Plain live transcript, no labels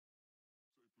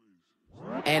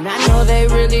And I know they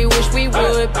really wish we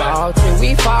would ball till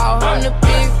we fall. I'm the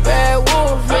big bad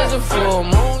wolf, there's a full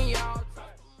moon, y'all.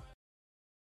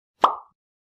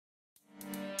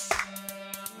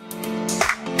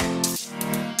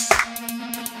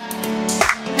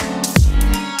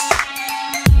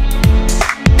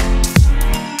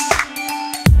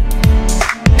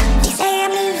 They say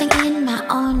I'm living in my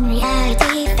own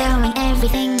reality, throwing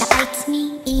everything that bites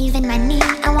me, even my knee.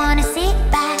 I wanna sit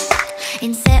back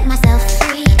and set myself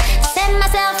free, set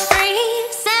myself free,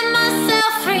 set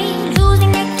myself free.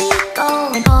 Losing their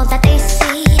ego and all that they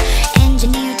see,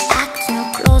 engineered acts, no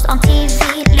clothes on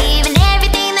TV, leaving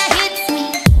everything that hits me.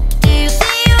 Do you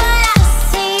see what I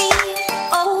see?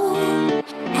 Oh,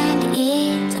 and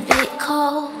it's a bit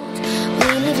cold. We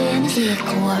live in a sick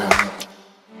world,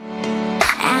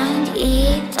 and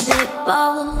it's a bit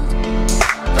bold,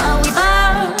 but we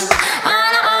burn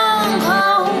on our own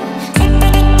cold.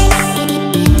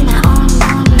 In my own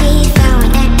movie,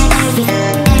 throwing everything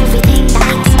that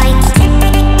bites.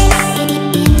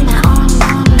 In my own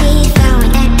movie,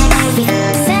 throwing everything.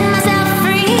 Set myself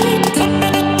free.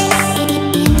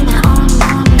 In my own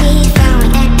movie,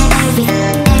 throwing everything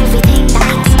that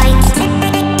bites. In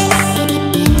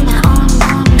my own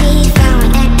movie,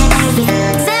 throwing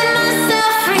everything. Set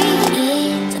myself free.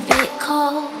 It's a bit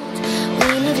cold. We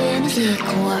live in a sick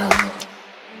world,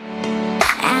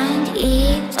 and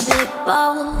it's a bit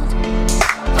bold,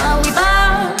 but we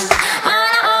burn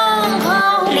on our own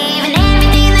cold. Leaving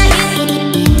everything that you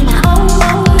need in my own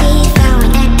movie,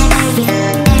 throwing everything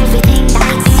that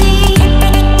I see.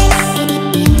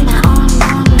 In my own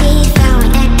movie,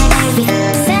 throwing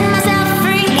everything. Set myself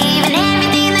free. Leaving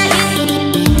everything that you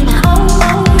need in my own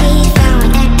movie,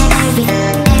 throwing everything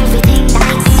that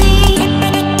I see.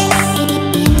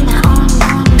 In my own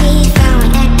movie,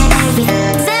 throwing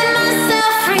everything. Set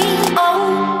myself free.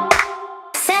 Oh,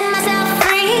 set myself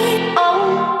free. Oh,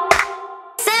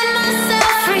 set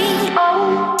myself free.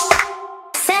 Oh,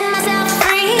 set myself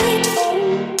free.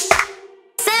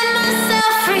 Set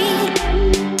myself free.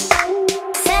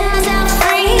 Set myself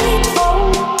free.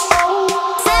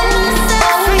 Set myself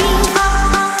free.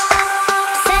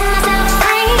 Set myself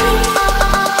free.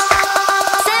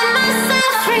 Set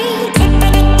myself free. In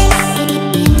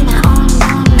my own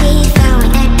movie,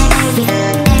 throwing everything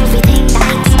that bites.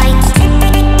 In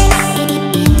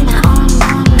my own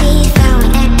movie,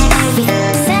 throwing everything.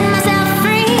 Set myself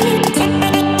free. In my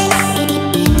own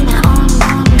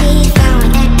movie,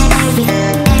 throwing everything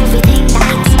that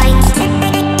bites.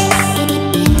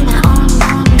 In my own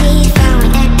movie,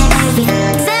 throwing everything.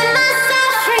 Set myself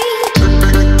free. In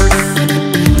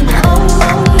my own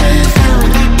movie,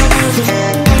 throwing everything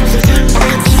that I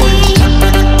see.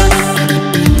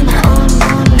 In my own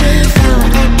movie,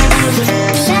 throwing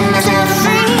everything. Set myself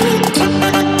free. In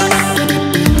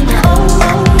my own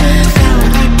movie,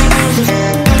 throwing everything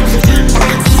that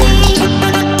I see.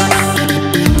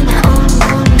 In my own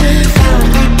movie,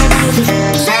 throwing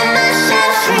everything. Set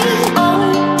myself free. Oh,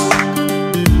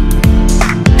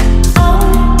 oh,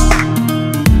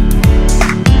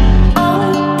 oh,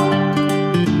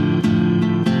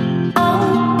 oh.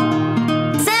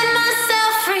 Set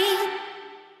myself free.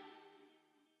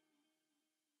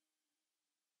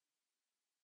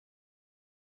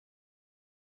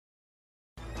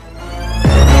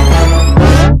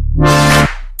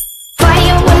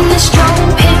 Fire when the storm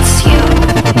hits you.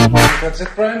 That's it,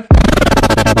 Brian?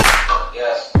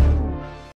 Yes.